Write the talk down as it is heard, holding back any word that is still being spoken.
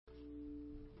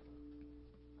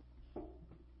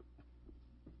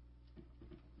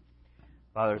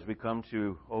Father, as we come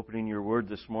to opening your word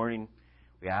this morning,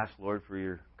 we ask, Lord, for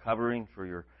your covering, for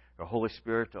your Holy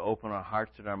Spirit to open our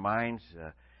hearts and our minds.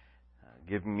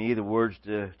 Give me the words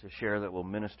to share that will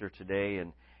minister today,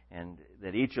 and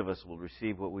that each of us will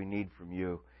receive what we need from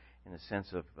you in the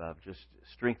sense of just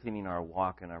strengthening our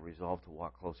walk and our resolve to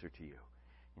walk closer to you.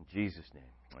 In Jesus' name,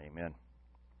 amen.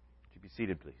 Would you be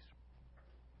seated, please?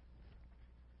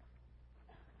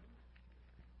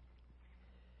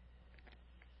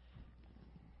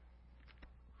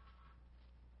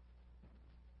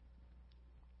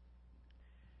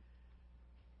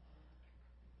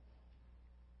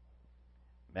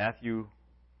 Matthew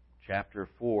chapter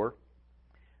 4,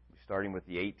 starting with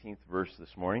the 18th verse this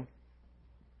morning.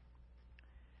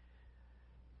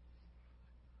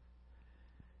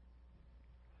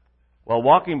 While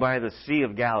walking by the Sea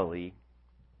of Galilee,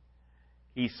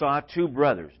 he saw two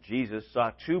brothers. Jesus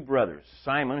saw two brothers,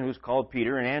 Simon, who's called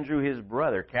Peter, and Andrew, his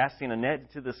brother, casting a net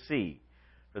into the sea,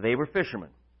 for they were fishermen.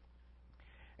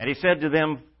 And he said to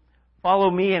them, "Follow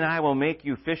me, and I will make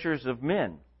you fishers of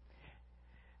men."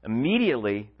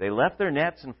 Immediately they left their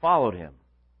nets and followed him.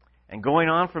 And going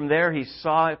on from there, he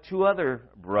saw two other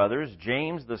brothers,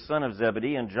 James the son of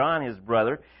Zebedee and John his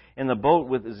brother, in the boat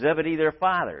with Zebedee their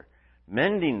father,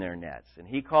 mending their nets. And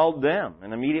he called them.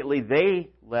 And immediately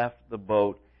they left the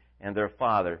boat and their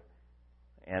father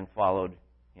and followed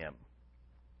him.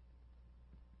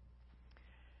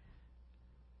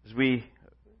 As we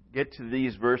get to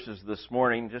these verses this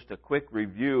morning, just a quick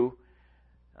review.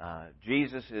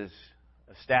 Jesus is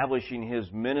establishing his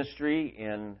ministry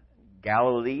in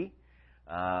Galilee.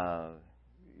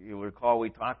 You'll recall we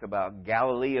talked about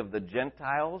Galilee of the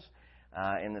Gentiles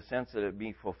in the sense that it would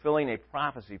be fulfilling a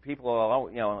prophecy. People,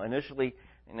 initially,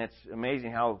 and it's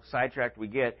amazing how sidetracked we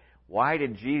get. Why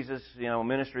did Jesus,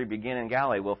 ministry begin in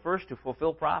Galilee? Well, first to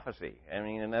fulfill prophecy. I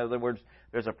mean, in other words,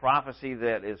 there's a prophecy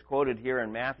that is quoted here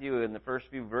in Matthew in the first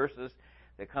few verses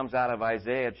that comes out of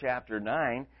Isaiah chapter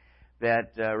 9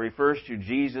 that refers to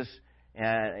Jesus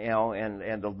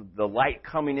and the light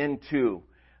coming into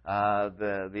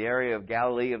the area of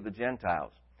Galilee of the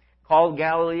Gentiles. Called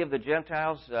Galilee of the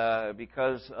Gentiles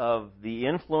because of the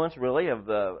influence, really, of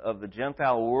the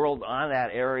Gentile world on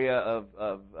that area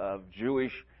of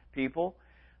Jewish people.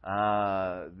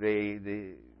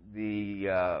 The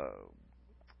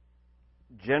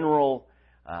general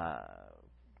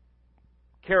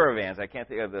caravans, I can't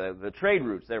think of the trade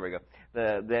routes. There we go.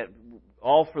 That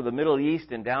all for the Middle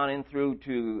East and down in through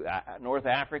to North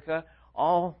Africa,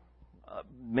 all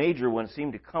major ones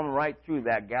seem to come right through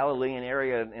that Galilean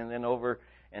area and then over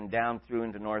and down through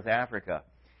into North Africa.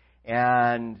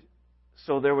 And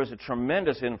so there was a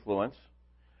tremendous influence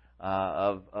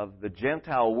of the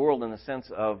Gentile world in the sense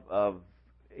of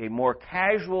a more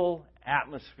casual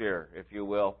atmosphere, if you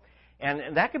will.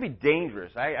 And that could be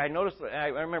dangerous. I noticed, I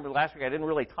remember last week I didn't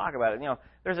really talk about it.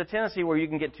 There's a tendency where you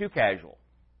can get too casual.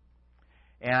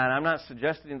 And I'm not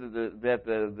suggesting that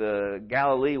the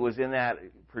Galilee was in that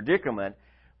predicament,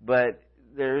 but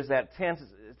there is that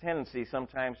tendency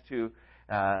sometimes to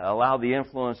allow the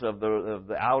influence of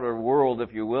the outer world,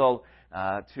 if you will,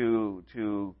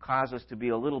 to cause us to be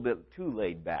a little bit too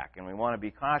laid back, and we want to be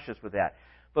cautious with that.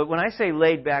 But when I say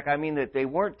laid back, I mean that they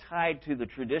weren't tied to the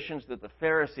traditions that the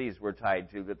Pharisees were tied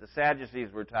to, that the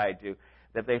Sadducees were tied to,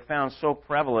 that they found so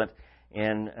prevalent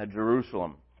in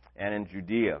Jerusalem and in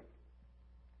Judea.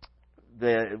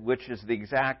 Which is the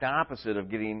exact opposite of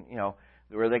getting,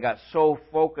 where they got so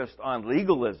focused on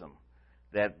legalism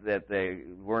that they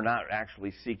were not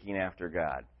actually seeking after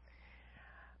God.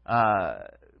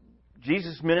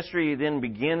 Jesus' ministry then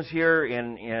begins here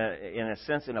in a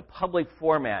sense in a public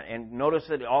format. And notice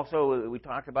that also, we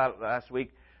talked about it last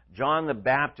week, John the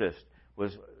Baptist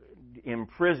was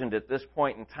imprisoned at this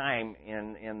point in time,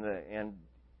 and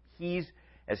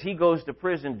as he goes to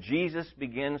prison, Jesus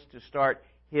begins to start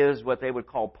his, what they would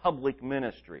call, public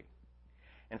ministry.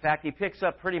 In fact, he picks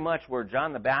up pretty much where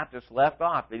John the Baptist left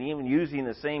off, and even using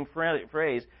the same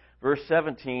phrase, verse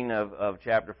 17 of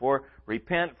chapter 4,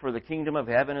 repent, for the kingdom of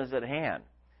heaven is at hand.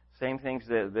 Same things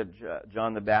that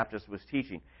John the Baptist was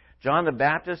teaching. John the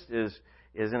Baptist is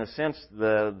in a sense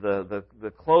the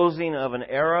closing of an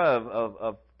era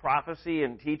of prophecy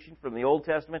and teaching from the Old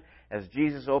Testament as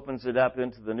Jesus opens it up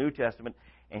into the New Testament,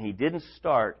 and he didn't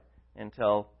start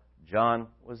until John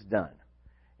was done,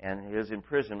 and his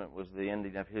imprisonment was the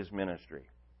ending of his ministry.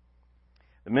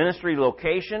 The ministry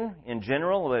location, in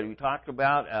general, that we talked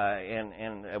about,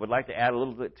 and I would like to add a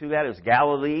little bit to that, is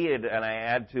Galilee, and I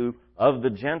add to of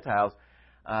the Gentiles,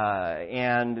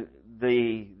 and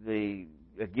the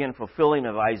again fulfilling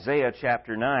of Isaiah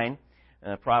chapter 9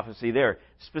 prophecy there.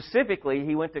 Specifically,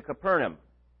 he went to Capernaum,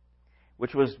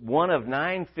 which was one of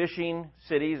 9 fishing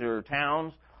cities or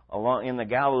towns along in the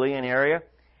Galilean area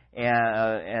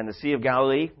and the Sea of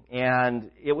Galilee, and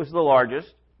it was the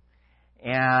largest.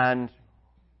 And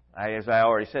as I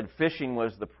already said, fishing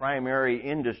was the primary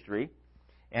industry.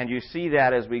 And you see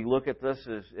that as we look at this,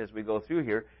 as we go through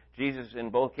here. Jesus,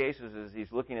 in both cases, as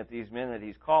he's looking at these men that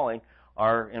he's calling,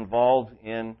 are involved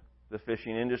in the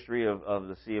fishing industry of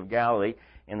the Sea of Galilee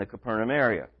in the Capernaum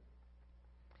area.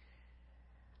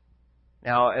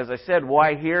 Now, as I said,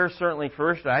 why here? Certainly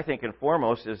first, I think, and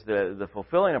foremost, is the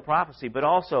fulfilling of prophecy, but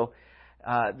also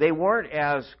they weren't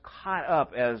as caught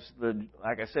up as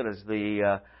like I said, as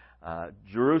the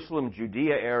Jerusalem,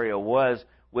 Judea area was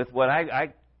with what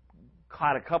I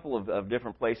caught a couple of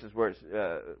different places where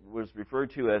it was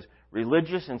referred to as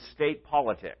religious and state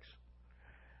politics.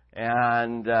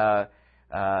 And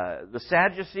the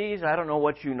Sadducees, I don't know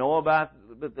what you know about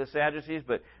the Sadducees,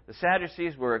 but the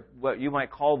Sadducees were what you might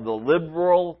call the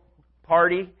liberal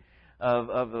party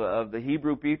of the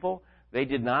Hebrew people. They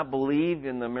did not believe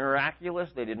in the miraculous.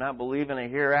 They did not believe in a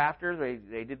hereafter.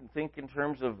 They didn't think in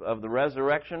terms of the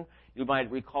resurrection. You might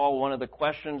recall one of the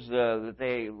questions that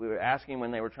they were asking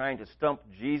when they were trying to stump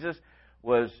Jesus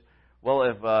was, well,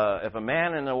 if a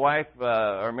man and a wife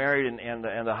are married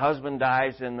and the husband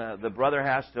dies and the brother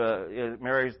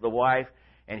marries the wife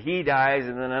and he dies,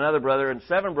 and then another brother and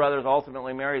 7 brothers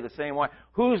ultimately marry the same wife,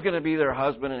 who's going to be their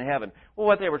husband in heaven? Well,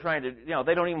 what they were trying to,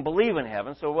 they don't even believe in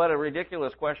heaven, so what a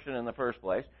ridiculous question in the first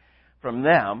place from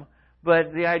them.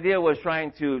 But the idea was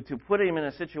trying to put him in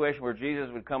a situation where Jesus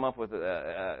would come up with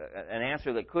an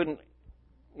answer that couldn't,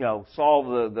 solve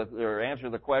or answer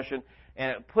the question,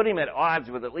 and put him at odds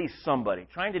with at least somebody,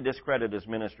 trying to discredit his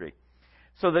ministry.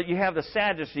 So that you have the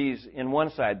Sadducees in one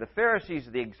side, the Pharisees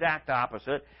the exact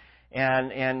opposite,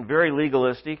 and very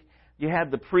legalistic. You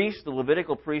had the priests, the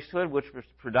Levitical priesthood, which was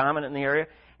predominant in the area,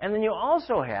 and then you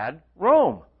also had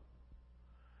Rome.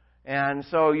 And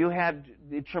so you had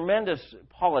the tremendous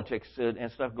politics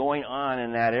and stuff going on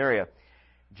in that area.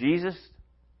 Jesus'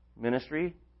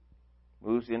 ministry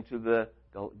moves into the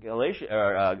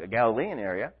Galilean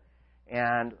area,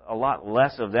 and a lot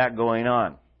less of that going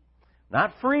on.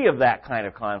 Not free of that kind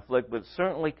of conflict, but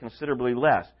certainly considerably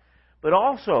less. But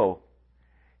also,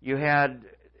 you had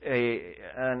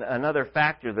another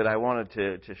factor that I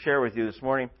wanted to share with you this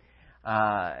morning,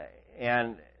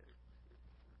 and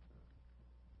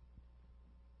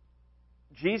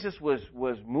Jesus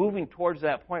was moving towards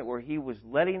that point where he was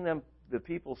letting the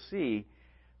people see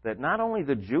that not only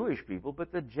the Jewish people,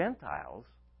 but the Gentiles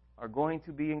are going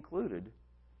to be included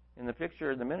in the picture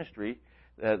of the ministry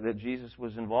that Jesus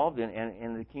was involved in and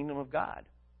in the kingdom of God.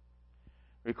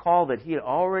 Recall that he had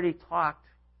already talked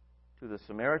to the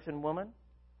Samaritan woman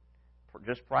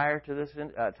just prior to this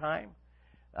time,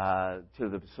 to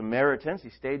the Samaritans. He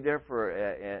stayed there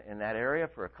in that area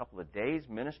for a couple of days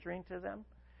ministering to them.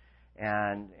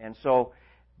 And so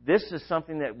this is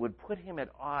something that would put him at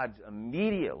odds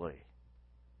immediately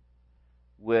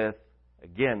with,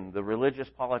 again, the religious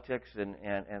politics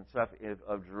and stuff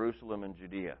of Jerusalem and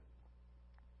Judea.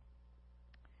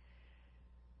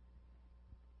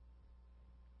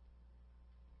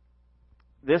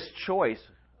 This choice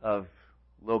of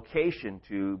location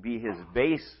to be his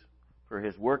base for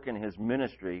his work and his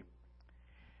ministry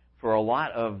for a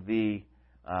lot of the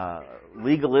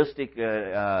legalistic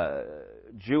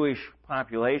Jewish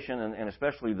population, and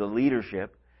especially the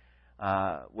leadership,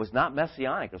 was not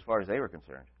messianic as far as they were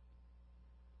concerned.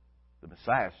 The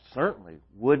Messiah certainly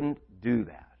wouldn't do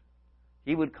that.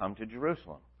 He would come to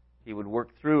Jerusalem. He would work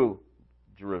through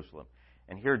Jerusalem.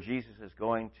 And here Jesus is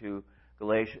going to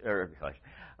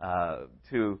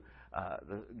to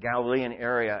the Galilean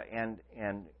area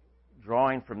and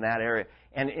drawing from that area.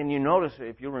 And you notice,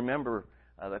 if you remember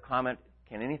the comment,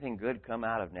 can anything good come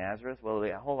out of Nazareth? Well,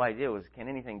 the whole idea was, can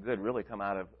anything good really come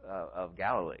out of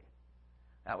Galilee?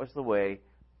 That was the way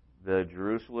the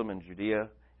Jerusalem and Judea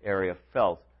area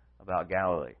felt about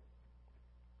Galilee.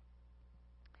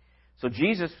 So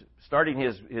Jesus, starting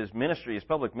his ministry, his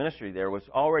public ministry there, was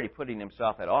already putting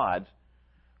himself at odds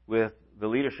with the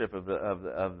leadership of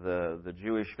the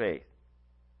Jewish faith.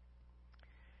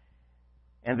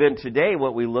 And then today,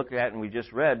 what we look at and we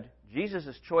just read,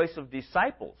 Jesus' choice of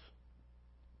disciples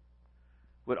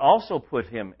would also put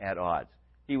him at odds.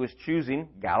 He was choosing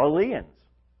Galileans,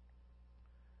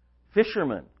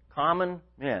 fishermen, common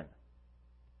men.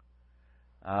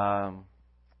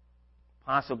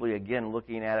 Possibly, again,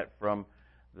 looking at it from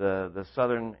the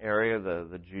southern area,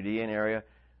 the Judean area,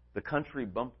 the country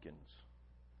bumpkins.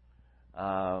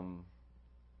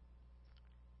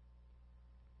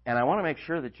 And I want to make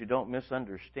sure that you don't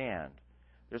misunderstand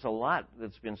There's a lot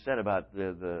that's been said about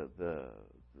the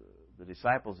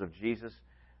disciples of Jesus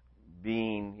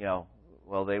being,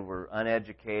 well, they were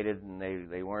uneducated and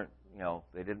they weren't,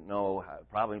 they didn't know how,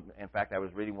 probably. In fact, I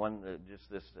was reading one just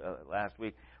this last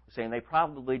week saying they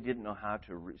probably didn't know how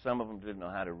to. Some of them didn't know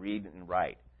how to read and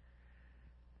write.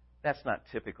 That's not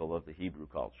typical of the Hebrew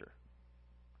culture.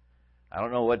 I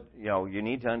don't know what you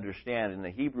need to understand in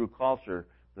the Hebrew culture.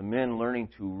 The men learning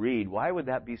to read. Why would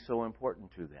that be so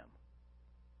important to them?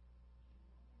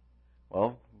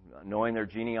 Well, knowing their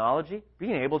genealogy,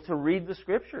 being able to read the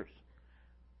Scriptures.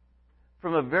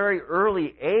 From a very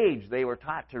early age, they were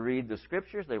taught to read the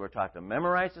Scriptures. They were taught to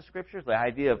memorize the Scriptures. The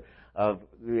idea of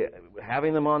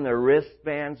having them on their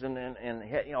wristbands and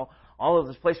all of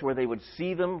this place where they would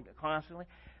see them constantly.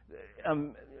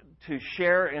 To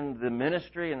share in the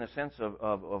ministry in the sense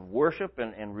of worship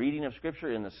and reading of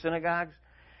Scripture in the synagogues.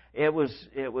 It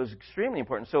was extremely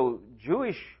important. So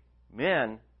Jewish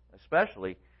men,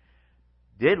 especially,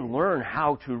 did learn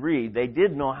how to read. They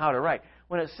did know how to write.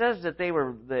 When it says that they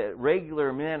were the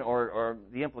regular men, or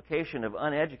the implication of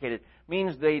uneducated,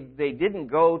 means they didn't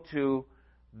go to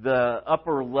the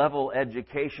upper level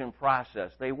education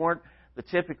process. They weren't the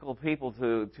typical people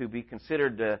to be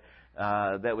considered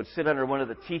that would sit under one of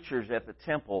the teachers at the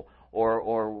temple,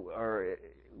 or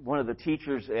one of the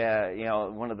teachers,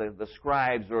 one of the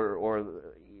scribes, or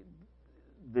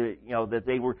that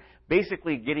they were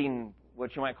basically getting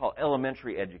what you might call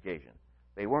elementary education.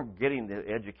 They weren't getting the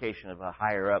education of a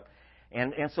higher up.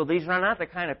 And so these are not the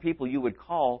kind of people you would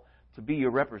call to be your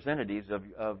representatives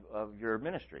of your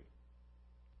ministry.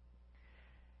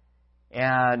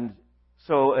 And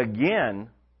so again,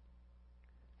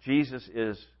 Jesus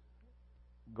is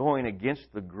going against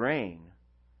the grain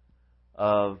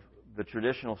of the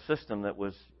traditional system that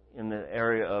was in the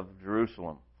area of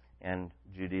Jerusalem and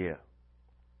Judea.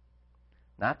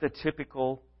 Not the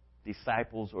typical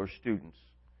disciples or students.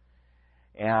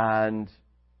 And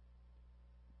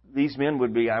these men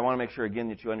would be, I want to make sure again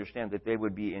that you understand that they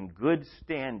would be in good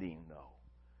standing, though,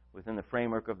 within the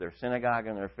framework of their synagogue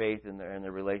and their faith and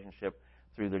their relationship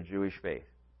through their Jewish faith.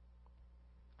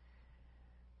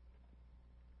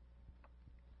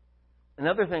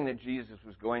 Another thing that Jesus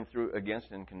was going through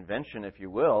against in convention, if you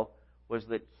will, was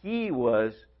that he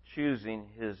was choosing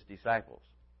his disciples.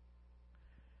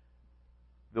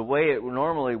 The way it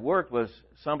normally worked was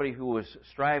somebody who was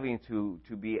striving to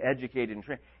be educated and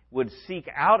trained would seek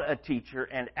out a teacher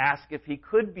and ask if he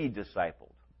could be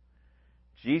discipled.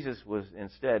 Jesus was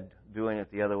instead doing it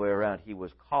the other way around. He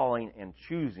was calling and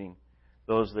choosing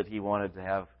those that he wanted to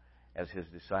have as his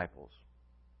disciples.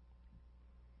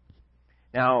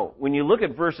 Now, when you look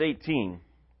at verse 18,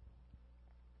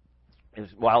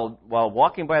 while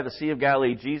walking by the Sea of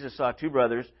Galilee, Jesus saw two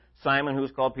brothers, Simon, who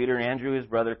was called Peter, and Andrew, his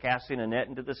brother, casting a net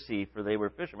into the sea, for they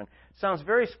were fishermen. Sounds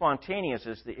very spontaneous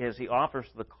as he offers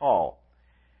the call.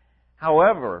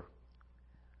 However,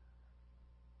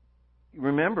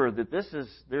 remember that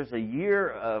there's a year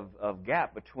of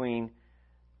gap between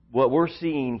what we're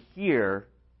seeing here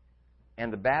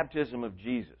and the baptism of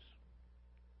Jesus.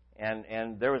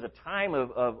 And there was a time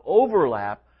of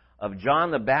overlap of John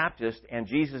the Baptist and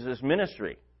Jesus'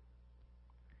 ministry.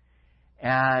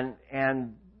 And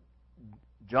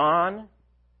John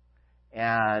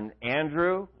and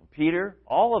Andrew, Peter,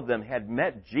 all of them had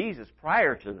met Jesus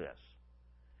prior to this.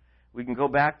 We can go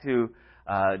back to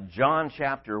John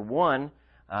chapter 1,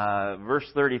 verse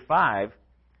 35,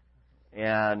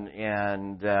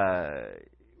 and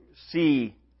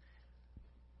see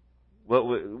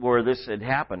where this had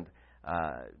happened.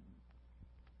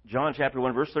 John chapter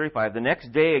 1, verse 35. The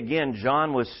next day again,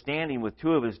 John was standing with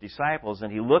two of his disciples,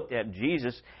 and he looked at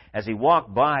Jesus as he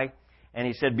walked by, and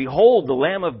he said, "Behold, the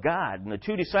Lamb of God." And the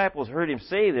two disciples heard him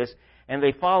say this, and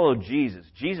they followed Jesus.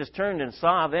 Jesus turned and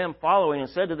saw them following and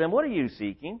said to them, "What are you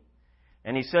seeking?"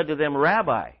 And he said to them,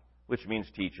 "Rabbi," which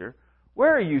means teacher,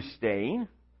 "where are you staying?"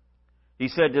 He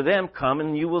said to them, "Come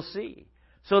and you will see."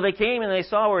 So they came and they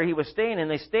saw where he was staying, and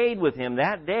they stayed with him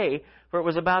that day, for it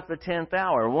was about the 10th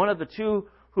hour. One of the two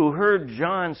who heard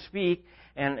John speak,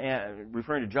 and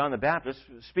referring to John the Baptist,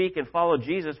 speak and follow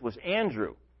Jesus was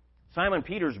Andrew, Simon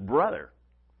Peter's brother.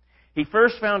 He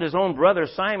first found his own brother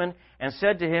Simon and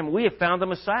said to him, "We have found the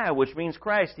Messiah," which means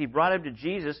Christ. He brought him to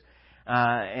Jesus,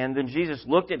 and then Jesus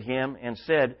looked at him and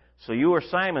said, "So you are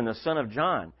Simon, the son of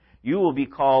John. You will be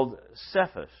called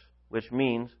Cephas," which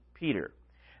means Peter.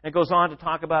 And it goes on to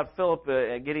talk about Philip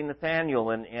getting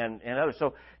Nathanael and others.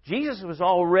 So Jesus was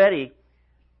already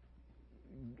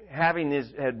had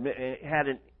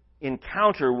an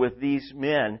encounter with these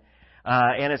men.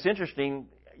 And it's interesting,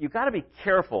 you've got to be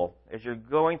careful as you're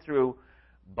going through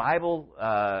Bible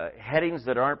headings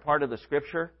that aren't part of the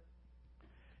Scripture.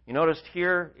 You noticed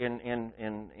here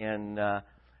in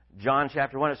John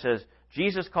chapter 1 it says,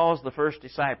 Jesus calls the first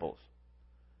disciples.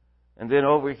 And then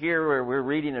over here where we're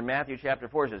reading in Matthew chapter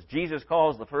 4 it says, Jesus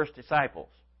calls the first disciples.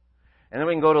 And then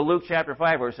we can go to Luke chapter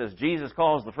 5 where it says, Jesus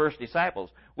calls the first disciples.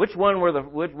 Which time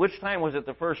was it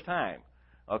the first time?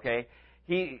 Okay?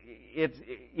 It's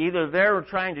either they're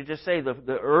trying to just say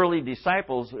the early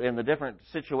disciples in the different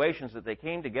situations that they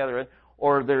came together in,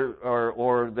 or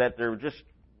that they're just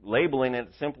labeling it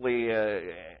simply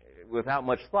without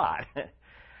much thought.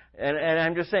 and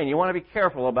I'm just saying, you want to be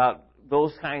careful about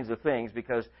those kinds of things,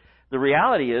 because the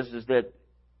reality is that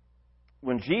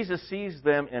when Jesus sees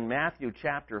them in Matthew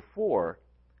chapter 4,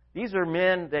 these are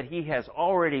men that he has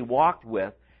already walked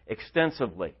with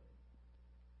extensively.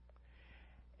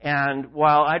 And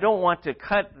while I don't want to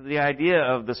cut the idea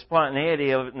of the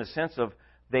spontaneity of it in the sense of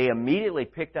they immediately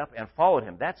picked up and followed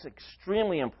him, that's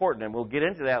extremely important, and we'll get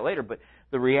into that later. But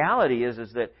the reality is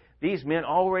that these men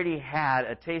already had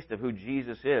a taste of who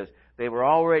Jesus is. They were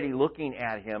already looking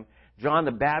at him. John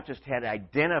the Baptist had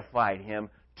identified him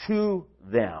to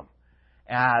them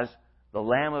as the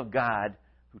Lamb of God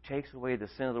who takes away the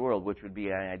sin of the world, which would be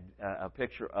a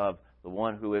picture of the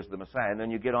one who is the Messiah. And then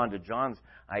you get on to John's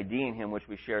IDing him, which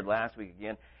we shared last week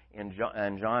again in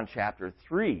John chapter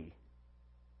 3,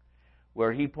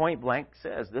 where he point blank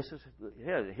says, "This is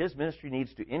his ministry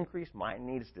needs to increase, mine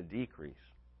needs to decrease."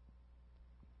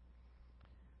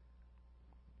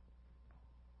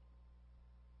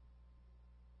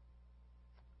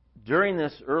 During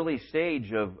this early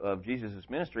stage of Jesus'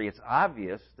 ministry, it's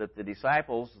obvious that the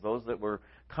disciples, those that were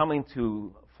coming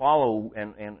to follow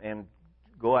and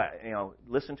go,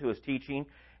 listen to his teaching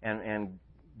and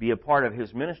be a part of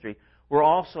his ministry, were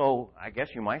also, I guess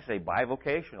you might say,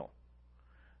 bivocational.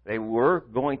 They were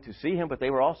going to see him, but they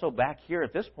were also back here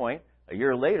at this point, a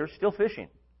year later, still fishing.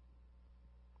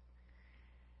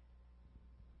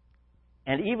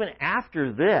 And even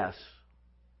after this,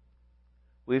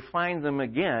 we find them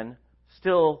again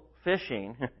still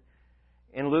fishing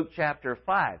in Luke chapter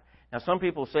 5. Now, some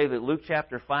people say that Luke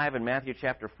chapter 5 and Matthew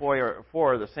chapter 4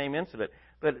 are the same incident,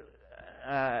 but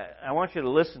I want you to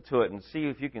listen to it and see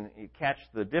if you can catch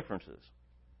the differences.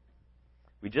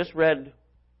 We just read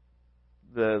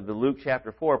the Luke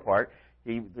chapter 4 part.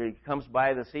 He comes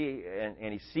by the sea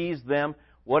and he sees them.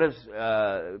 What is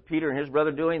Peter and his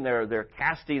brother doing? They're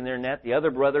casting their net. The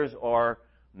other brothers are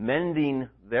mending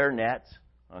their nets.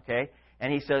 Okay?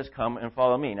 And he says, "Come and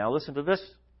follow me." Now listen to this.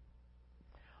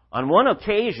 On one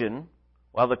occasion,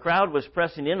 while the crowd was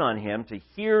pressing in on him to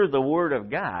hear the word of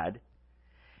God,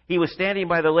 he was standing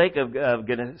by the lake of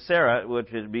Gennesaret,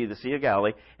 which would be the Sea of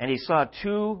Galilee, and he saw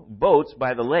two boats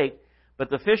by the lake, but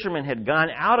the fishermen had gone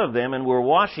out of them and were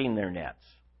washing their nets.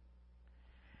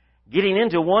 Getting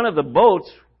into one of the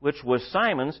boats, which was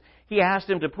Simon's, he asked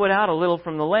him to put out a little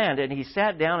from the land, and he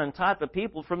sat down and taught the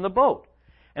people from the boat.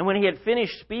 And when he had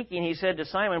finished speaking, he said to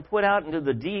Simon, "Put out into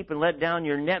the deep and let down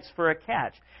your nets for a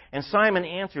catch." And Simon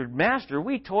answered, "Master,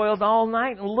 we toiled all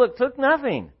night and took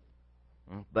nothing.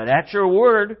 But at your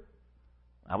word,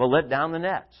 I will let down the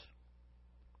nets."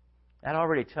 That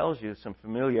already tells you some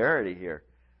familiarity here.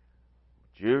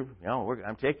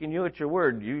 I'm taking you at your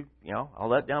word. I'll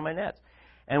let down my nets.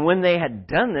 And when they had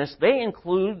done this, they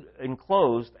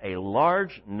enclosed a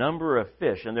large number of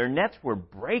fish, and their nets were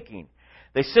breaking.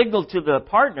 They signaled to the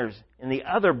partners in the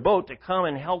other boat to come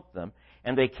and help them.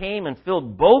 And they came and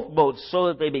filled both boats so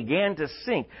that they began to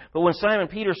sink. But when Simon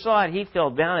Peter saw it, he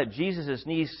fell down at Jesus'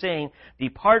 knees, saying,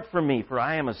 "Depart from me, for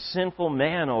I am a sinful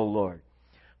man, O Lord."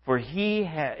 For he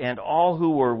and all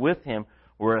who were with him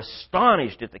were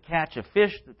astonished at the catch of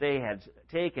fish that they had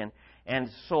taken. And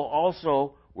so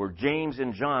also were James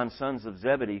and John, sons of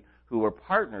Zebedee, who were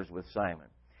partners with Simon.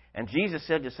 And Jesus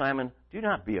said to Simon, "Do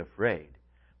not be afraid.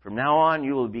 From now on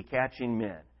you will be catching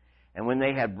men." And when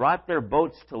they had brought their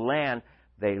boats to land,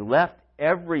 they left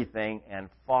everything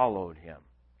and followed him.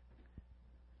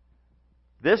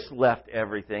 This left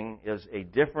everything is a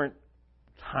different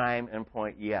time and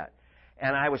point yet.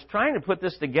 And I was trying to put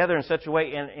this together in such a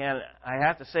way, and I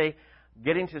have to say,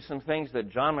 getting to some things that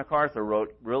John MacArthur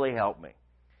wrote really helped me.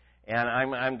 And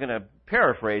I'm going to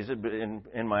paraphrase it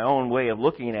in my own way of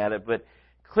looking at it, but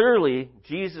clearly,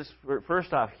 Jesus,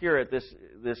 first off, here at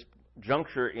this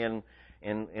juncture in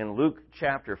Luke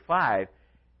chapter 5,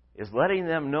 is letting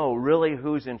them know really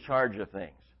who's in charge of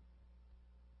things.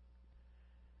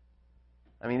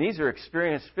 I mean, these are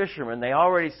experienced fishermen. They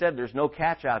already said there's no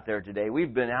catch out there today.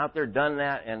 We've been out there, done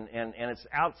that, and it's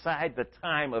outside the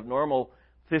time of normal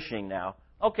fishing now.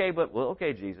 Okay,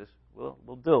 Jesus,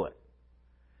 we'll do it.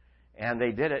 And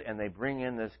they did it, and they bring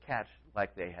in this catch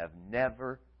like they have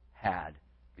never had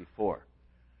before.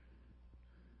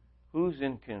 Who's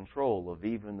in control of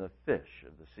even the fish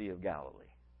of the Sea of Galilee?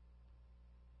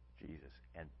 Jesus.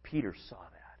 And Peter saw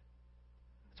that.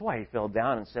 That's why he fell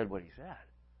down and said what he said.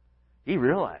 He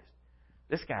realized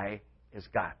this guy has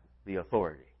got the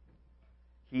authority.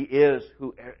 He is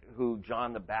who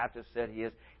John the Baptist said he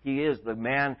is. He is the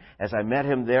man, as I met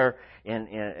him there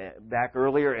back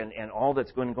earlier, and all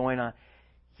that's been going on.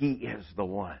 He is the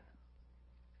one.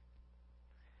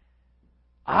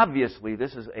 Obviously,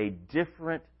 this is a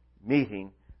different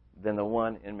meeting than the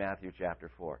one in Matthew chapter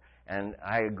 4. And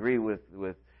I agree with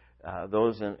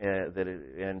those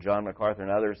in John MacArthur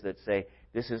and others that say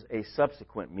this is a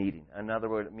subsequent meeting. In other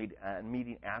words, a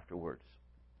meeting afterwards.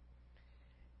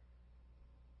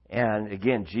 And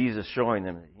again, Jesus showing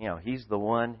them, He's the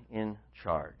one in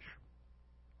charge.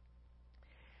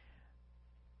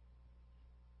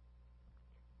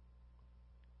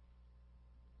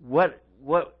 What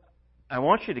I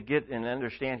want you to get and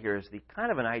understand here is the kind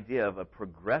of an idea of a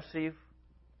progressive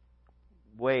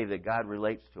way that God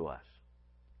relates to us.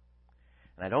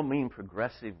 And I don't mean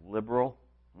progressive liberal.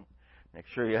 Make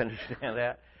sure you understand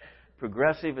that.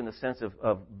 Progressive in the sense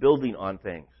of building on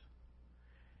things.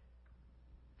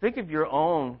 Think of your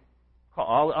own.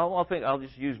 I'll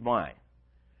just use mine.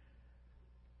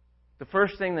 The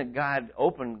first thing that God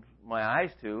opened my eyes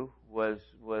to was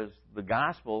the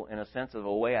gospel in a sense of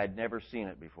a way I'd never seen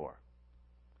it before.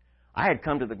 I had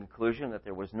come to the conclusion that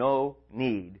there was no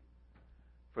need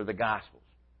for the gospels.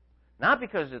 Not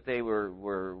because that they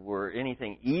were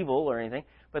anything evil or anything,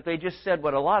 but they just said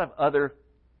what a lot of other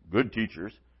good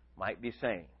teachers might be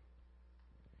saying.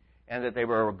 And that they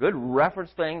were a good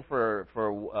reference thing for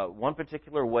one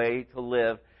particular way to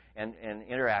live and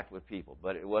interact with people.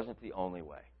 But it wasn't the only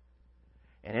way.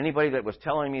 And anybody that was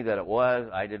telling me that it was,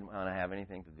 I didn't want to have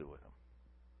anything to do with them.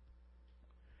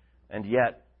 And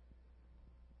yet,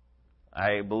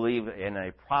 I believe in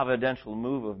a providential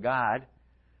move of God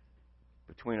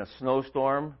between a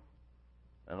snowstorm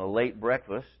and a late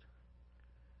breakfast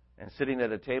and sitting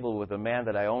at a table with a man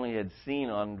that I only had seen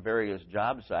on various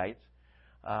job sites.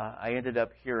 I ended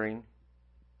up hearing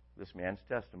this man's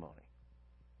testimony.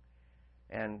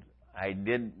 And I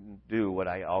did do what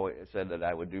I always said that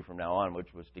I would do from now on,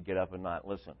 which was to get up and not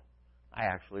listen. I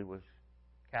actually was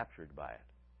captured by it.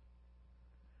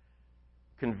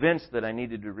 Convinced that I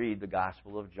needed to read the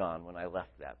Gospel of John when I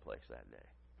left that place that day.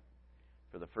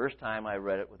 For the first time, I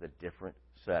read it with a different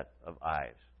set of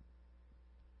eyes.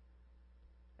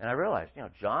 And I realized,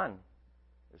 John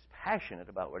is passionate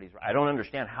about what he's. I don't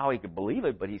understand how he could believe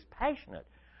it, but he's passionate,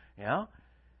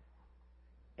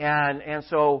 And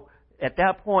so at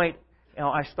that point,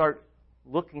 I start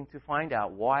looking to find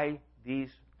out why these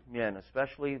men,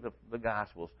 especially the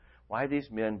Gospels, why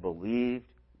these men believed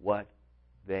what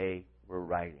they were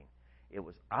writing. It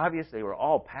was obvious they were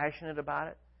all passionate about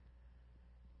it.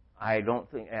 I don't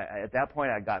think at that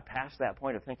point I got past that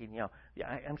point of thinking,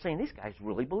 I'm saying these guys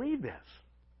really believe this,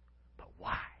 but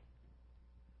why?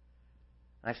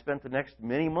 I spent the next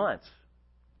many months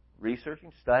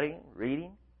researching, studying,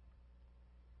 reading.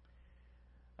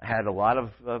 I had a lot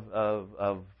of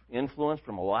influence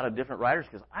from a lot of different writers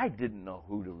because I didn't know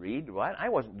who to read. Right? I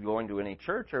wasn't going to any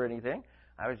church or anything.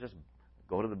 I was just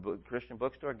go to the Christian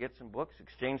bookstore, get some books,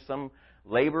 exchange some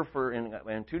labor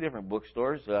in two different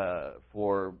bookstores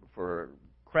for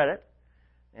credit,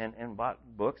 and bought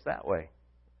books that way.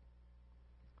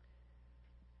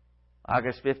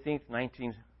 August 15th,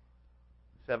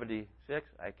 1976,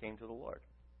 I came to the Lord.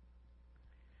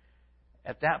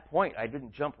 At that point, I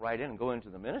didn't jump right in and go into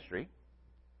the ministry.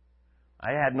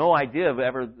 I had no idea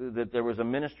that there was a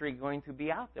ministry going to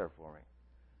be out there for me.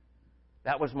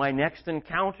 That was my next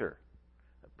encounter,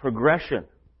 progression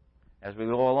as we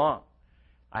go along.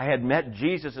 I had met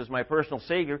Jesus as my personal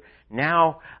Savior.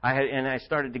 Now I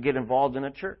started to get involved in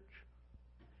a church,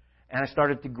 and I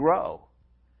started to grow.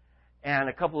 And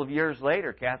a couple of years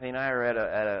later, Kathy and I are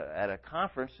at a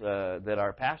conference that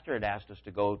our pastor had asked us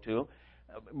to go to,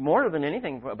 more than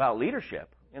anything about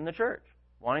leadership in the church,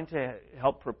 wanting to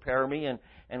help prepare me and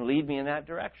lead me in that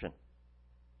direction.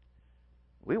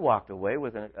 We walked away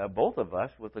with both of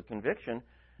us with the conviction,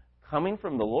 coming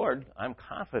from the Lord, I'm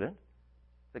confident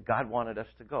that God wanted us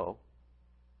to go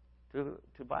to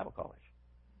Bible college.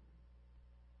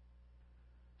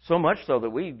 So much so that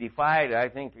we defied, I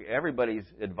think, everybody's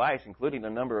advice, including a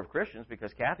number of Christians,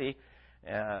 because Kathy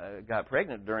got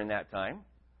pregnant during that time.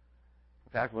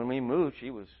 In fact, when we moved, she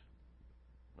was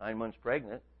 9 months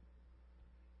pregnant.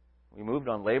 We moved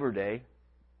on Labor Day.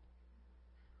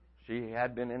 She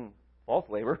had been in false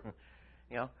labor,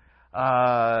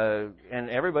 And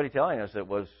everybody telling us it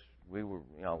was, we were,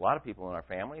 a lot of people in our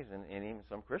families and even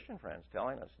some Christian friends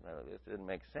telling us this didn't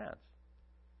make sense.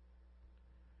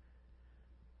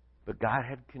 But God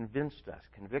had convinced us,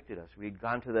 convicted us. We had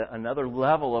gone to another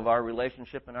level of our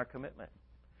relationship and our commitment.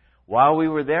 While we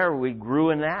were there, we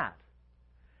grew in that.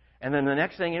 And then the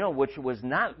next thing you know, which was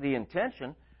not the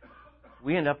intention,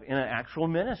 we end up in an actual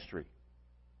ministry.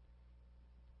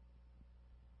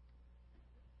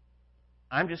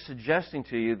 I'm just suggesting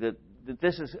to you that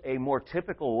this is a more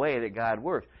typical way that God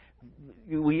works.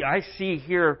 I see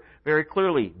here very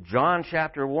clearly, John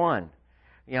chapter 1,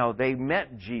 they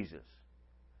met Jesus.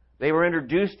 They were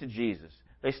introduced to Jesus.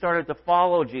 They started to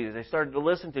follow Jesus. They started to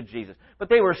listen to Jesus. But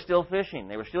they were still fishing.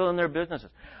 They were still in their businesses.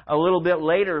 A little bit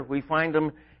later, we find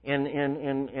them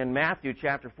in Matthew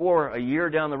chapter 4, a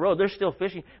year down the road. They're still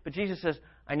fishing. But Jesus says,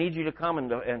 I need you to come and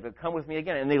to come with me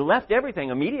again. And they left everything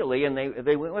immediately, and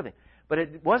they went with him. But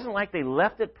it wasn't like they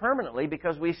left it permanently,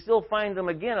 because we still find them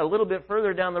again a little bit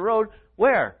further down the road.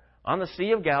 Where? On the Sea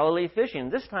of Galilee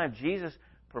fishing. This time, Jesus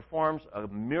performs a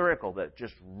miracle that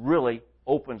just really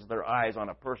opens their eyes on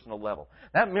a personal level.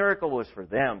 That miracle was for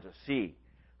them to see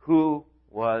who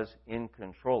was in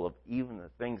control of even the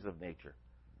things of nature.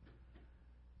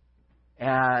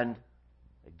 And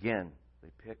again, they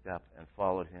picked up and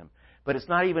followed him. But it's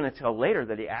not even until later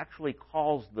that he actually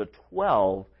calls the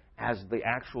 12 as the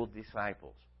actual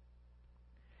disciples.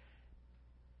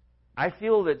 I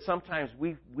feel that sometimes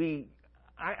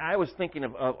I was thinking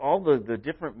of all the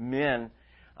different men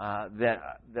that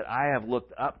I have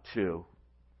looked up to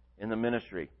in the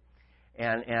ministry,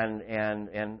 and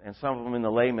some of them in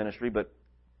the lay ministry, but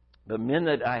the men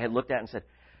that I had looked at and said,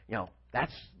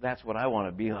 that's what I want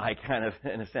to be like, kind of,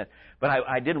 in a sense. But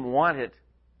I didn't want it.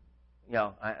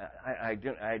 I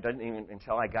didn't even,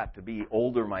 until I got to be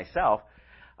older myself,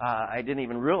 I didn't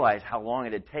even realize how long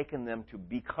it had taken them to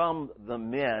become the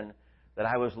men that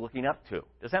I was looking up to.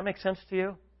 Does that make sense to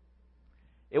you?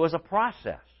 It was a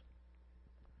process.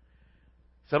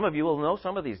 Some of you will know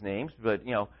some of these names, but,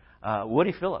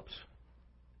 Woody Phillips.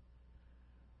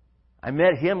 I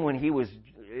met him when he was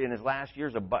in his last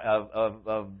years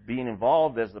of being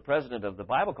involved as the president of the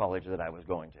Bible college that I was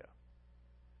going to.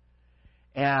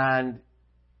 And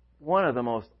one of the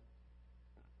most,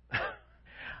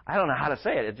 I don't know how to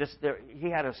say it.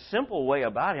 He had a simple way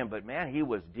about him, but man, he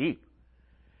was deep.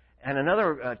 And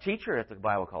another teacher at the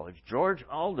Bible college, George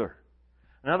Alder.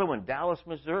 Another one, Dallas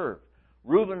Meserve.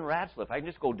 Reuben Ratzliff. I can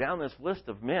just go down this list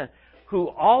of men who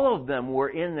all of them were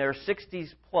in their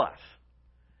 60s plus.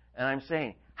 And I'm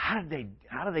saying, how do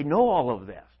they know all of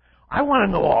this? I want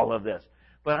to know all of this.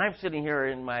 But I'm sitting here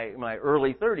in my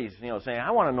early 30s, saying,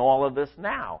 I want to know all of this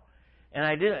now. And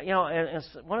I didn't, and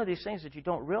it's one of these things that you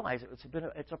don't realize.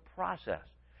 It's a process.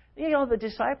 The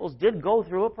disciples did go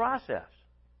through a process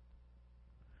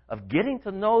of getting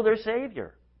to know their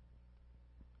Savior.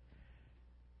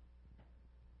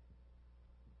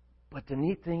 But the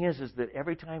neat thing is that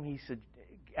every time he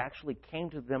actually came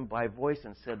to them by voice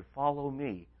and said, follow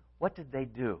me, what did they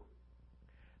do?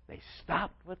 They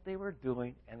stopped what they were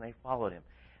doing and they followed him.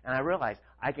 And I realized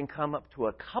I can come up to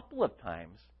a couple of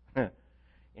times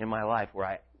in my life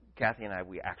where Kathy and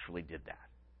we actually did that.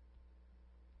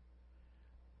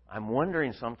 I'm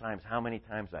wondering sometimes how many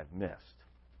times I've missed.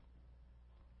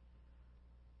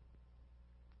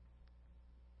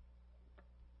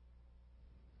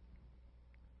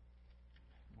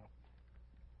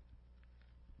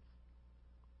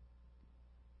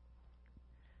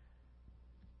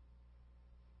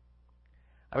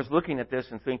 I was looking at this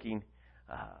and thinking,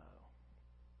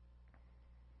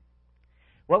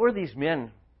 what were these men,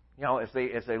 as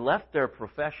they left their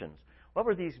professions, what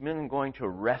were these men going to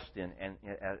rest in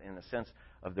the sense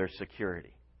of their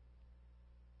security?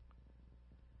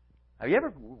 Have you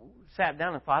ever sat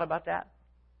down and thought about that?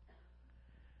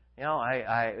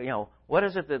 What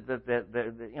is it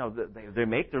that they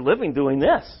make their living doing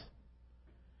this?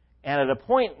 And at a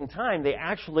point in time, they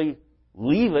actually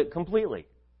leave it completely.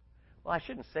 Well, I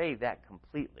shouldn't say that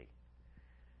completely.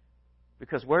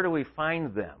 Because where do we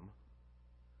find them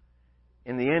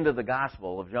in the end of the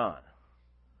Gospel of John?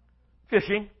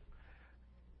 Fishing.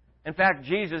 In fact,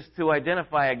 Jesus, to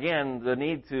identify again the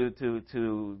need to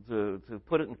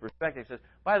put it in perspective, says,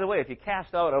 by the way, if you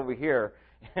cast out over here,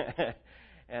 and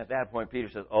at that point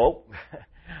Peter says, oh,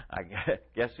 I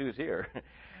guess who's here?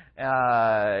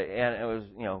 And it was,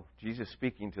 Jesus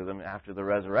speaking to them after the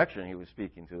resurrection. He was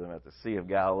speaking to them at the Sea of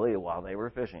Galilee while they were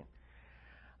fishing.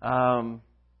 And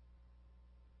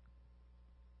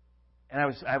I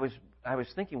was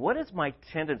thinking, what is my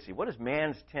tendency? What is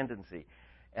man's tendency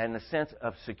in the sense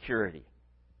of security?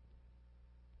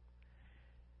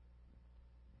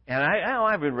 And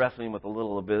I've been wrestling with a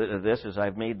little bit of this as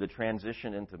I've made the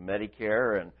transition into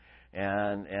Medicare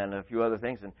and a few other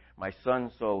things. And my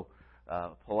son so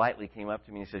politely came up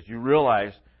to me and says, "You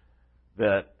realize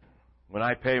that when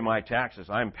I pay my taxes,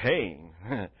 I'm paying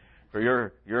for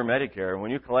your Medicare. And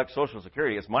when you collect Social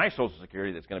Security, it's my Social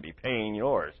Security that's going to be paying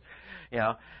yours." You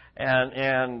know,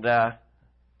 and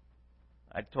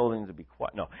I told him to be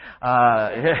quiet. No.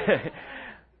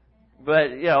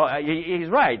 But, you know, he's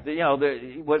right. You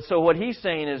know, so what he's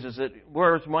saying is that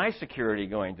where's my security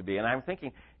going to be? And I'm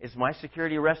thinking, is my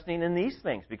security resting in these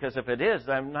things? Because if it is,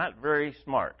 I'm not very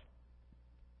smart.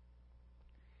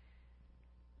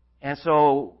 And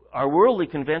so our worldly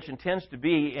convention tends to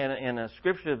be in a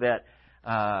scripture that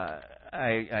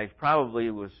I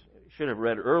probably should have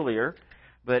read earlier,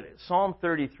 but Psalm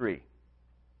 33.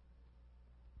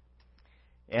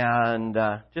 And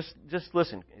just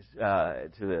listen to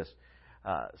this.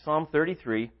 Psalm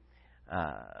 33,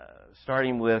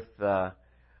 starting with, let's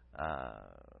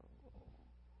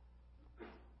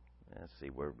see,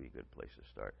 where would be a good place to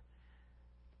start?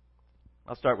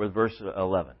 I'll start with verse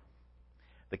 11.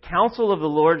 The counsel of the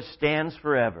Lord stands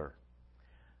forever,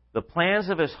 the plans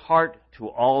of His heart to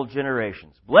all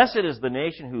generations. Blessed is the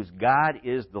nation whose God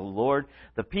is the Lord,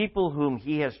 the people whom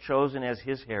He has chosen as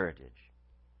His heritage.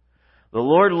 The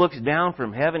Lord looks down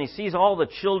from heaven. He sees all the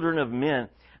children of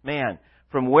man.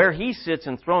 From where He sits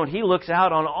enthroned, He looks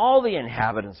out on all the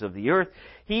inhabitants of the earth.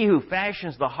 He who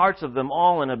fashions the hearts of them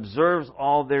all and observes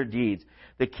all their deeds.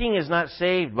 The king is not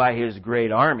saved by his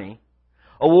great army.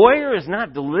 A warrior is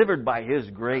not delivered by his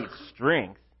great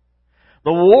strength.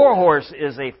 The war horse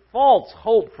is a false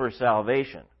hope for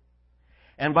salvation,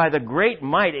 and by the great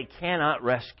might it cannot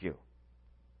rescue.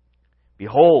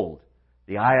 Behold,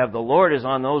 the eye of the Lord is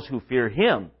on those who fear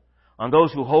Him, on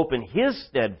those who hope in His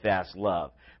steadfast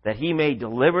love, that He may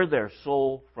deliver their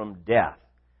soul from death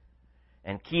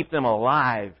and keep them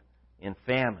alive in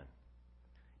famine.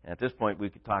 And at this point, we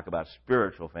could talk about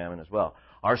spiritual famine as well.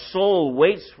 Our soul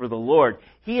waits for the Lord.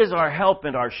 He is our help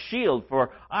and our shield,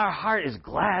 for our heart is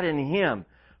glad in Him,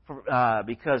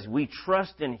 because we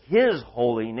trust in His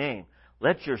holy name.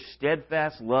 Let your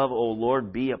steadfast love, O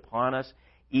Lord, be upon us,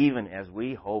 even as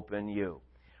we hope in You.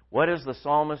 What is the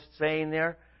psalmist saying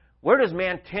there? Where does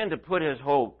man tend to put his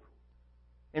hope?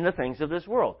 In the things of this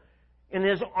world, in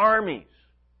his armies,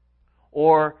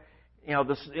 or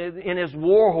in his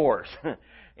war horse,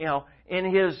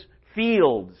 in his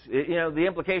fields. The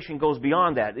implication goes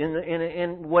beyond that.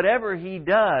 In whatever he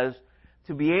does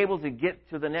to be able to get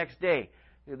to the next day,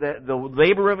 the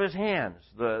labor of his hands.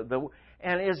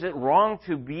 And is it wrong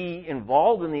to be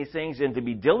involved in these things and to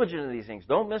be diligent in these things?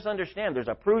 Don't misunderstand. There's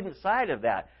a prudent side of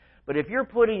that. But if you're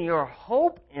putting your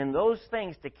hope in those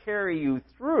things to carry you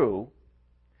through,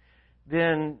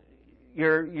 then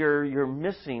you're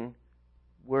missing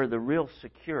where the real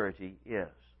security is.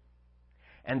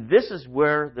 And this is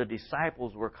where the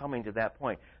disciples were coming to that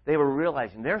point. They were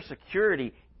realizing their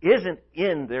security isn't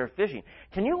in their fishing.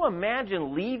 Can you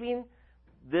imagine leaving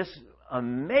this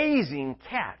amazing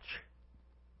catch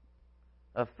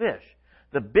of fish?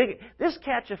 This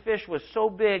catch of fish was so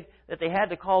big that they had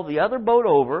to call the other boat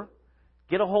over,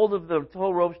 get a hold of the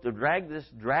tow ropes to drag this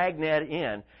drag net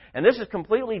in. And this is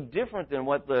completely different than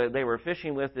what they were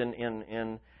fishing with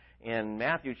in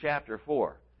Matthew chapter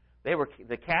 4. They were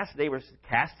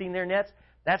casting their nets.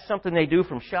 That's something they do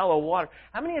from shallow water.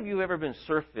 How many of you have ever been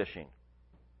surf fishing?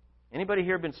 Anybody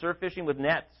here been surf fishing with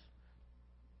nets?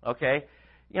 Okay.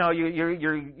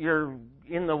 You're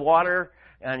in the water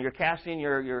and you're casting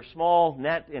your small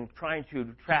net and trying to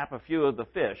trap a few of the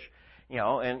fish.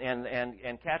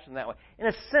 And catch them that way. In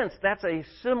a sense, that's a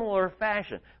similar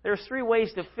fashion. There's 3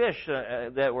 ways to fish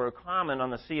that were common on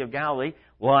the Sea of Galilee: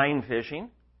 line fishing,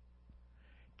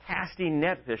 casting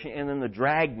net fishing, and then the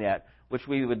drag net, which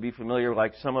we would be familiar with,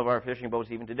 like some of our fishing boats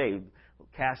even today.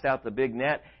 Cast out the big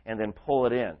net and then pull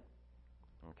it in.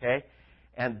 Okay?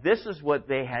 And this is what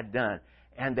they had done.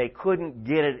 And they couldn't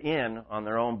get it in on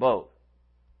their own boat.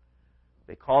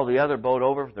 They called the other boat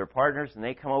over, their partners, and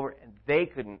they come over, and they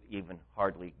couldn't even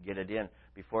hardly get it in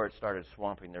before it started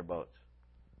swamping their boats.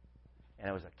 And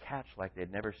it was a catch like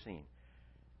they'd never seen.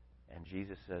 And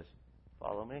Jesus says,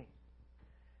 "Follow me."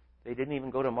 They didn't even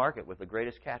go to market with the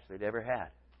greatest catch they'd ever had.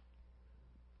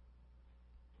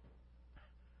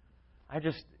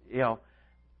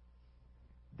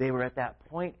 They were at that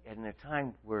point in a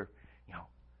time where,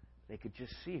 they could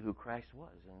just see who Christ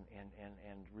was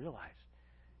and realize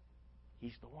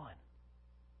He's the one.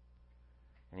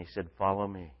 And He said, "Follow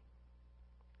me."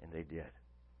 And they did.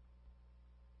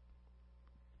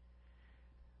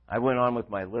 I went on with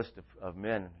my list of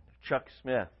men. Chuck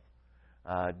Smith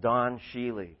Don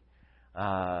Sheely,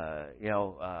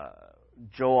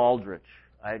 Joe Aldrich.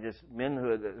 Men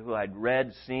who I'd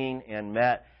read, seen, and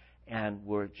met, and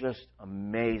were just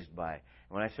amazed by. And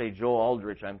when I say Joe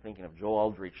Aldrich, I'm thinking of Joe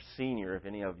Aldrich Sr., if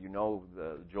any of you know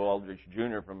Joe Aldrich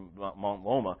Jr. from Mount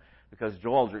Loma, because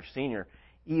Joe Aldrich Sr.,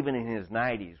 even in his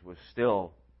 90s, was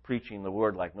still preaching the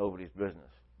Word like nobody's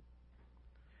business.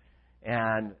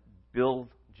 And Bill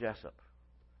Jessup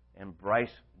and Bryce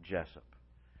Jessup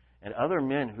and other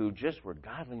men who just were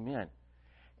godly men.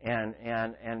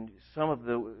 And some of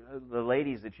the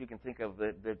ladies that you can think of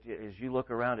that as you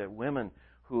look around at women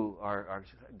who are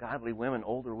godly women,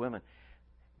 older women.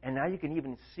 And now you can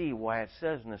even see why it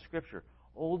says in the Scripture,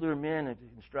 older men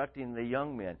instructing the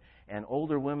young men, and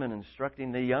older women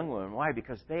instructing the young women. Why?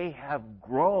 Because they have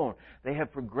grown. They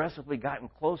have progressively gotten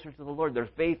closer to the Lord. Their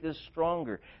faith is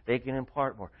stronger. They can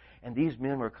impart more. And these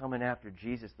men were coming after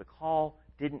Jesus. The call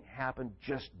didn't happen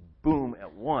just boom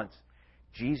at once.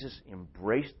 Jesus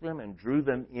embraced them and drew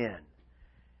them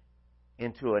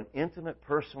into an intimate,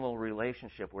 personal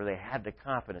relationship where they had the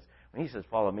confidence. When He says,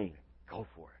 follow me, go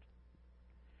for it.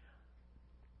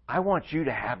 I want you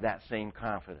to have that same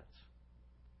confidence.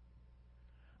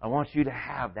 I want you to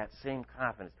have that same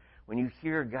confidence. When you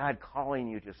hear God calling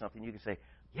you to something, you can say,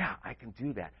 yeah, I can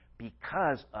do that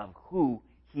because of who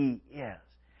He is.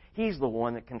 He's the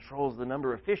one that controls the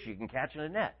number of fish you can catch in a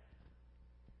net,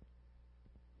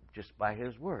 just by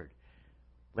His word.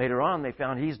 Later on, they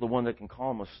found He's the one that can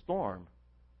calm a storm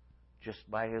just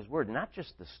by His word. Not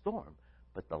just the storm,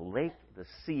 but the lake, the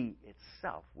sea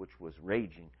itself, which was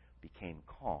raging, became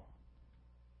calm.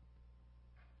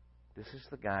 This is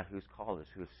the God who's called us,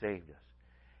 who has saved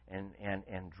us,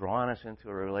 and drawn us into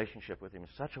a relationship with Him in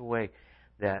such a way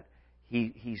that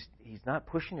He's not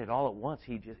pushing it all at once.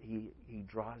 He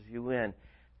draws you in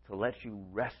to let you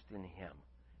rest in Him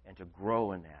and to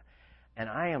grow in that. And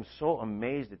I am so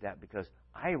amazed at that because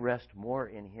I rest more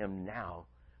in Him now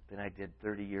than I did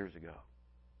 30 years ago.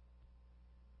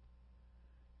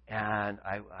 And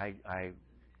I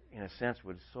in a sense,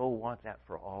 would so want that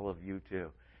for all of you too,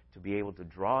 to be able to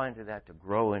draw into that, to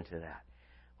grow into that.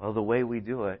 Well, the way we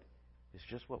do it is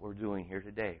just what we're doing here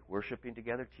today. Worshiping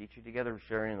together, teaching together,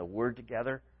 sharing the Word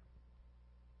together.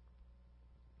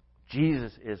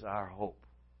 Jesus is our hope.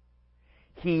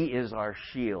 He is our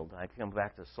shield. I come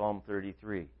back to Psalm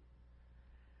 33.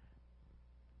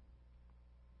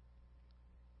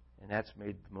 And that's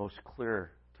made most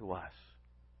clear to us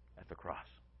at the cross.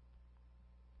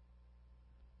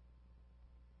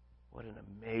 What an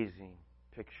amazing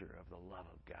picture of the love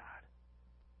of God.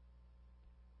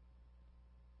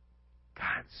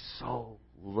 God so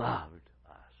loved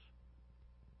us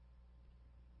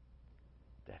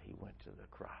that He went to the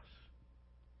cross.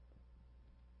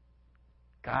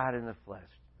 God in the flesh,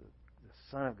 the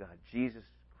Son of God, Jesus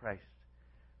Christ,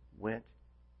 went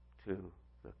to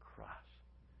the cross,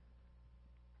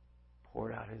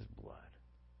 poured out His blood.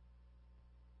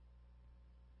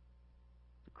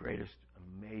 The greatest,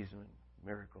 amazing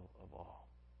miracle of all.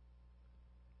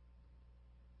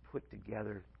 Put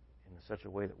together in such a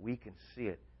way that we can see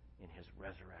it in His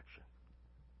resurrection.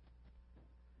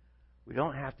 We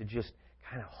don't have to just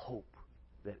kind of hope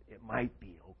that it might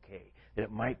be okay, that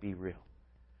it might be real.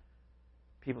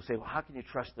 People say, well, how can you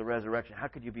trust the resurrection? How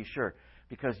could you be sure?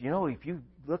 Because, if you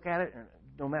look at it,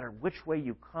 no matter which way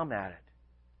you come at it,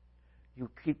 you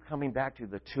keep coming back to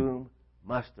the tomb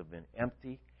must have been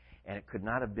empty, and it could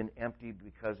not have been empty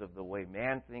because of the way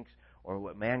man thinks or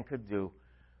what man could do,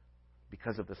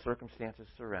 because of the circumstances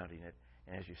surrounding it.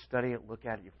 And as you study it, look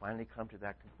at it, you finally come to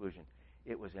that conclusion.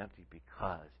 It was empty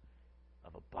because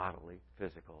of a bodily,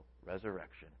 physical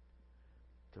resurrection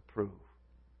to prove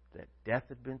that death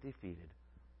had been defeated,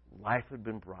 life had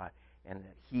been brought, and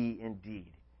that He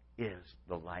indeed is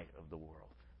the light of the world.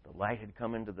 The light had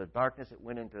come into the darkness. It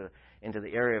went into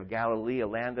the area of Galilee, a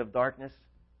land of darkness,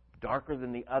 darker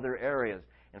than the other areas.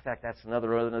 In fact, that's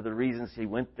another of the reasons He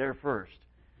went there first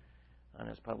on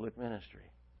His public ministry.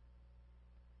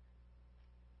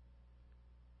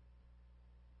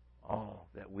 All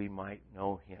that we might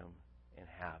know Him and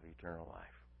have eternal life.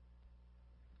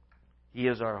 He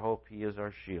is our hope. He is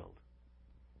our shield.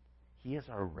 He is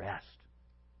our rest.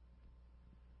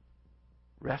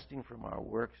 Resting from our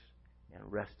works and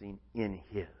resting in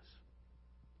His.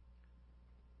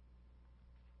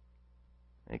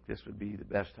 I think this would be the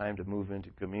best time to move into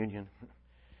communion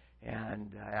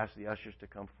and ask the ushers to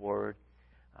come forward.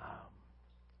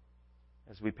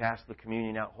 As we pass the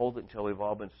communion out, hold it until we've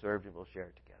all been served and we'll share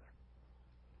it together.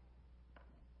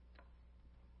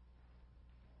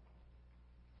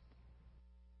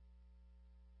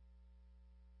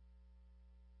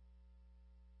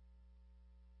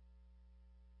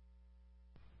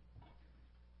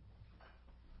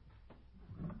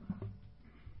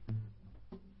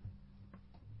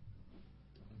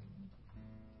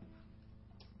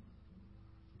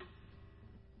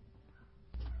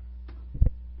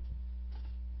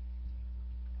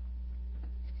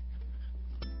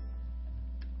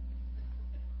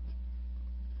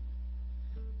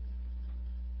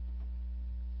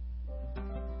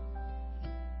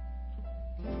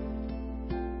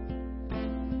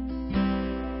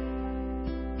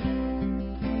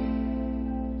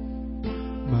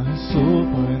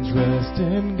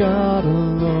 in God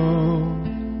alone,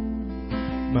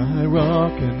 my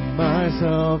rock and my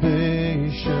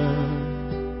salvation,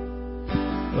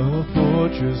 a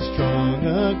fortress strong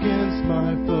against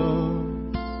my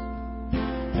foes,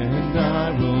 and I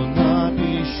will not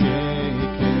be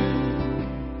shaken.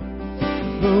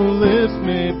 Though lips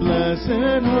may bless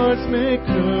and hearts may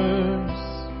curse,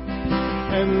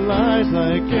 and lies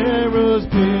like arrows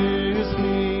pierce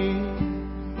me,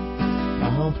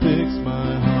 I'll fix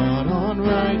my heart on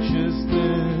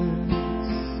righteousness.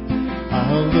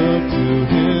 I'll look to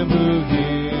Him who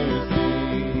hears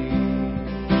me.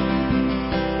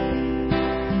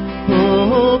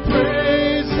 Oh,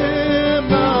 praise Him,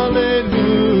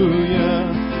 hallelujah,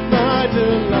 my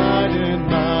delight and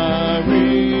my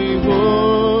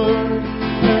reward,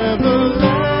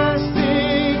 everlasting,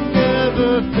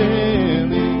 never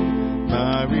failing,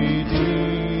 my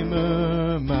Redeemer,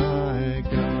 my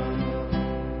God.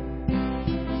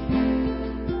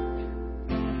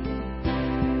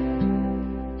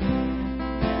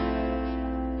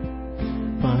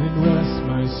 Find rest,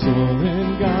 my soul, in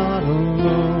God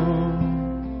alone,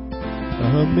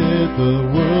 amid the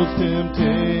world's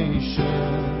temptations.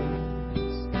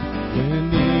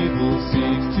 When evil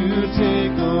seeks to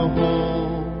take a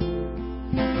hold,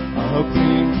 I'll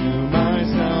cling to my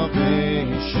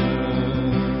salvation.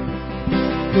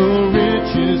 Though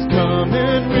riches come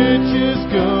and riches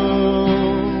go,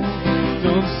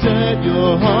 don't set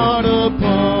your heart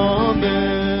upon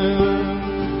them.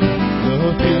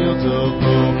 The fields of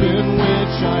hope in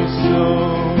which I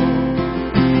sow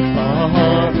are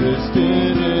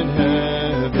harvested in heaven.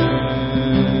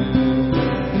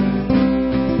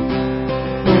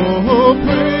 Oh,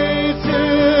 praise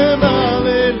Him,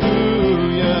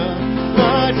 hallelujah,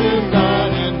 my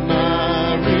delight and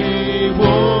my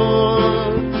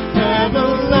reward,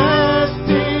 everlasting,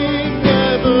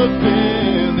 never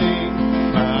failing,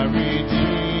 my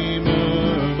Redeemer,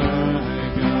 my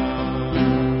God.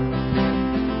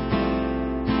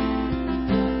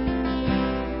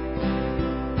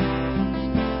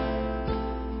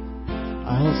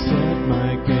 I'll set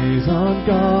my gaze on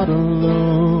God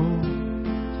alone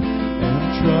and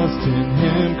trust in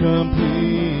Him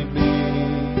completely.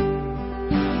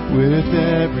 With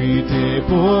every day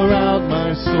pour out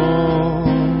my soul,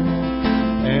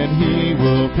 and He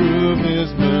will prove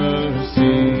His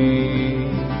mercy.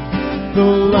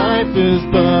 Though life is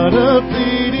but a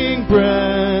fleeting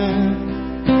breath,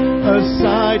 a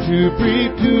sigh too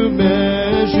brief to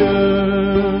measure,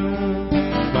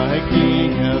 my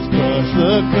King has crushed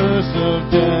the curse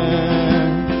of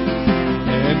death,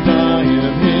 and I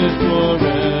am His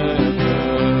forever.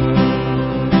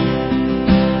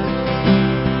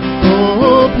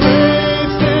 Oh,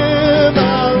 praise Him,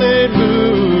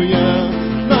 hallelujah,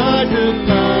 my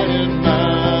delight and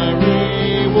my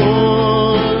reward,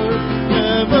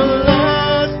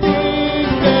 everlasting,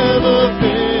 never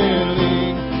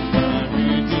failing, my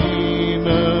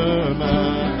Redeemer,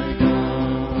 my God.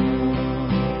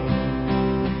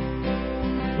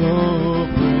 Oh,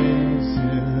 praise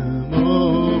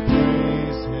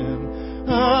Him,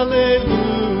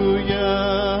 hallelujah,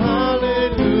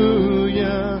 hallelujah.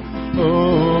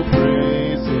 Oh,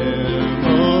 praise Him,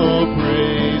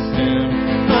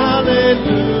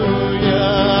 hallelujah,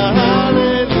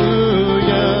 hallelujah.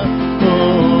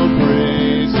 Oh,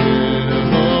 praise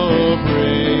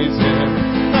Him,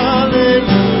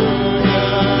 hallelujah,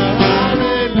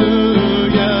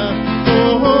 hallelujah.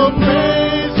 Oh,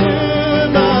 praise Him,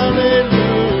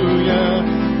 hallelujah,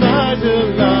 my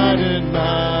delight and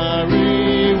my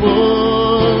reward,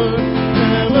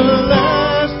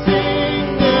 everlasting,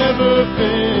 never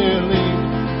failing,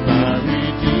 my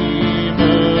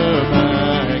Redeemer,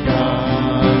 my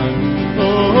God.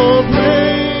 Oh,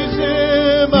 praise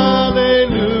Him,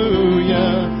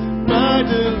 hallelujah, my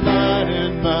delight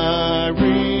and my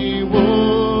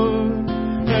reward,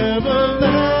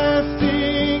 everlasting,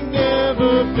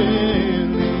 never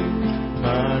failing,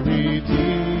 my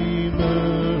Redeemer,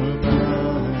 my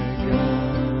God.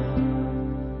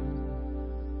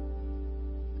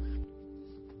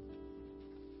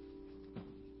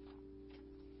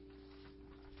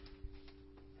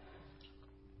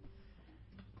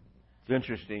 It's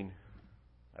interesting.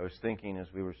 I was thinking as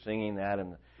we were singing that,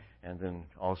 and then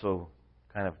also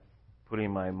kind of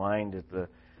putting my mind at the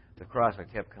cross. I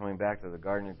kept coming back to the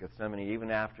Garden of Gethsemane, even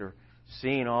after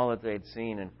seeing all that they'd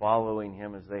seen and following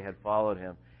Him as they had followed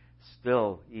Him.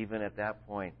 Still, even at that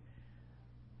point,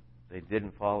 they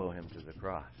didn't follow Him to the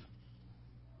cross.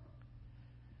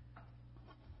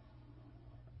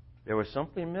 There was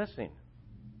something missing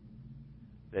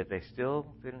that they still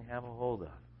didn't have a hold of.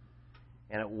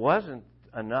 And it wasn't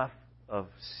enough of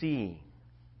seeing.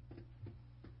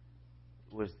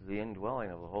 was the indwelling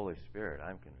of the Holy Spirit,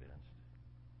 I'm convinced.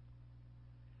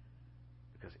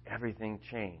 Because everything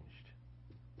changed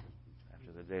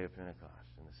after the day of Pentecost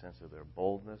in the sense of their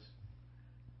boldness.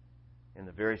 In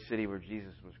the very city where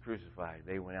Jesus was crucified,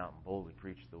 they went out and boldly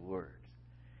preached the words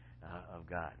of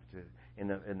God. In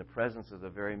the presence of the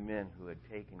very men who had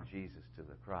taken Jesus to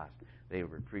the cross, they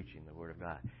were preaching the Word of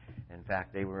God. In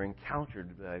fact, they were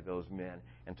encountered by those men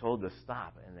and told to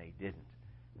stop, and they didn't.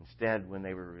 Instead, when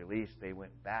they were released, they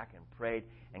went back and prayed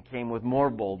and came with more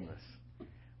boldness.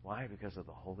 Why? Because of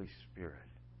the Holy Spirit.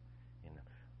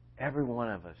 Every one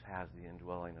of us has the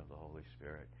indwelling of the Holy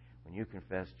Spirit. When you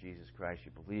confess Jesus Christ,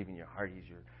 you believe in your heart He's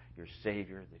your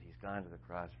Savior, that He's gone to the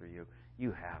cross for you,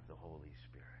 you have the Holy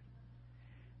Spirit.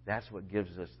 That's what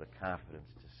gives us the confidence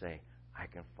to say, I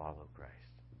can follow Christ.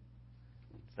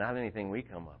 It's not anything we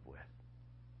come up with.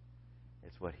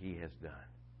 It's what He has done.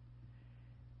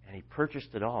 And He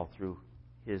purchased it all through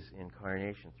His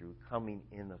incarnation, through coming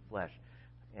in the flesh.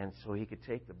 And so He could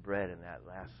take the bread in that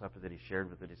Last Supper that He shared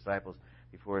with the disciples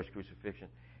before His crucifixion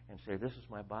and say, this is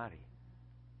my body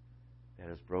that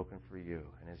is broken for you.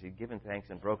 And as He'd given thanks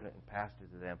and broken it and passed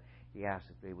it to them, He asked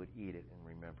that they would eat it in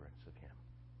remembrance of Him.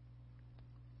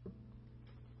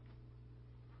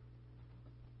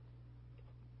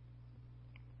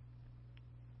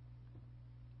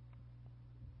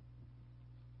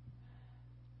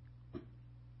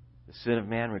 The sin of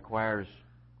man requires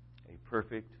a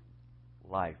perfect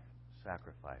life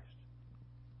sacrificed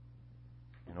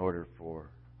in order for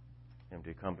him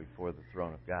to come before the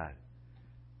throne of God.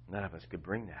 None of us could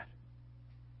bring that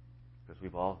because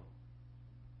we've all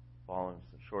fallen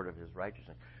short of His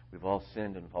righteousness. We've all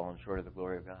sinned and fallen short of the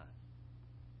glory of God.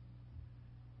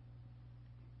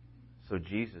 So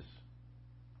Jesus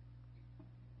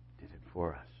did it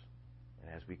for us.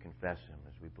 And as we confess Him,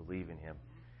 as we believe in Him,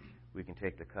 we can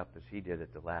take the cup as He did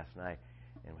at the last night.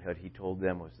 And what He told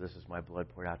them was, this is my blood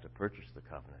poured out to purchase the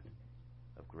covenant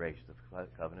of grace, the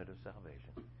covenant of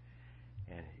salvation.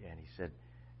 And He said,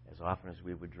 as often as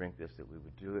we would drink this, that we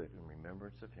would do it in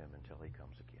remembrance of Him until He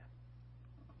comes again.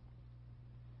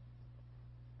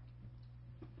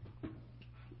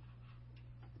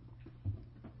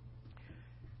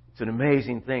 It's an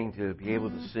amazing thing to be able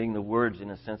to sing the words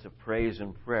in a sense of praise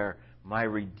and prayer, my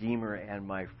Redeemer and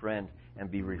my friend, and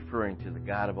be referring to the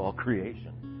God of all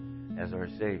creation as our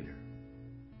Savior.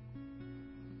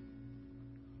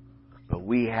 But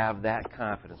we have that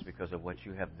confidence because of what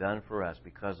You have done for us,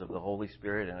 because of the Holy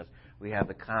Spirit in us. We have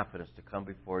the confidence to come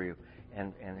before You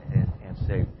and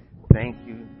say, thank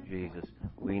You, Jesus.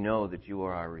 We know that You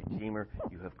are our Redeemer.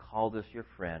 You have called us Your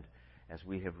friend as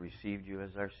we have received You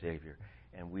as our Savior.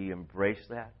 And we embrace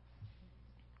that.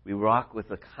 We rock with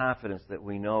the confidence that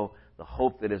we know the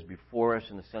hope that is before us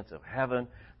in the sense of heaven,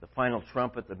 the final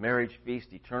trumpet, the marriage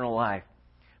feast, eternal life.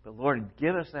 But Lord,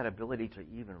 give us that ability to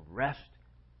even rest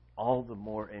all the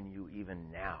more in You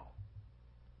even now.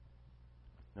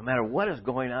 No matter what is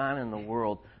going on in the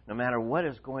world, no matter what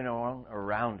is going on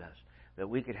around us, that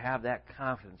we could have that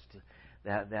confidence,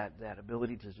 that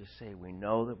ability to just say, we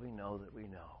know that we know that we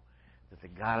know that the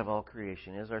God of all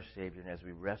creation is our Savior, and as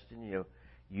we rest in You,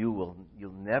 You'll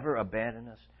never abandon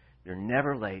us. You're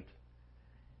never late.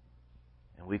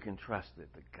 And we can trust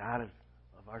that the God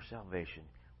of our salvation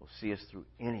will see us through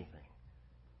anything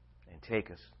and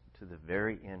take us to the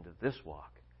very end of this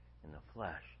walk in the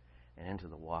flesh and into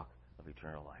the walk of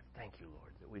eternal life. Thank You,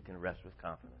 Lord, that we can rest with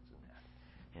confidence in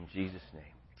that. In Jesus'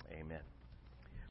 name, amen.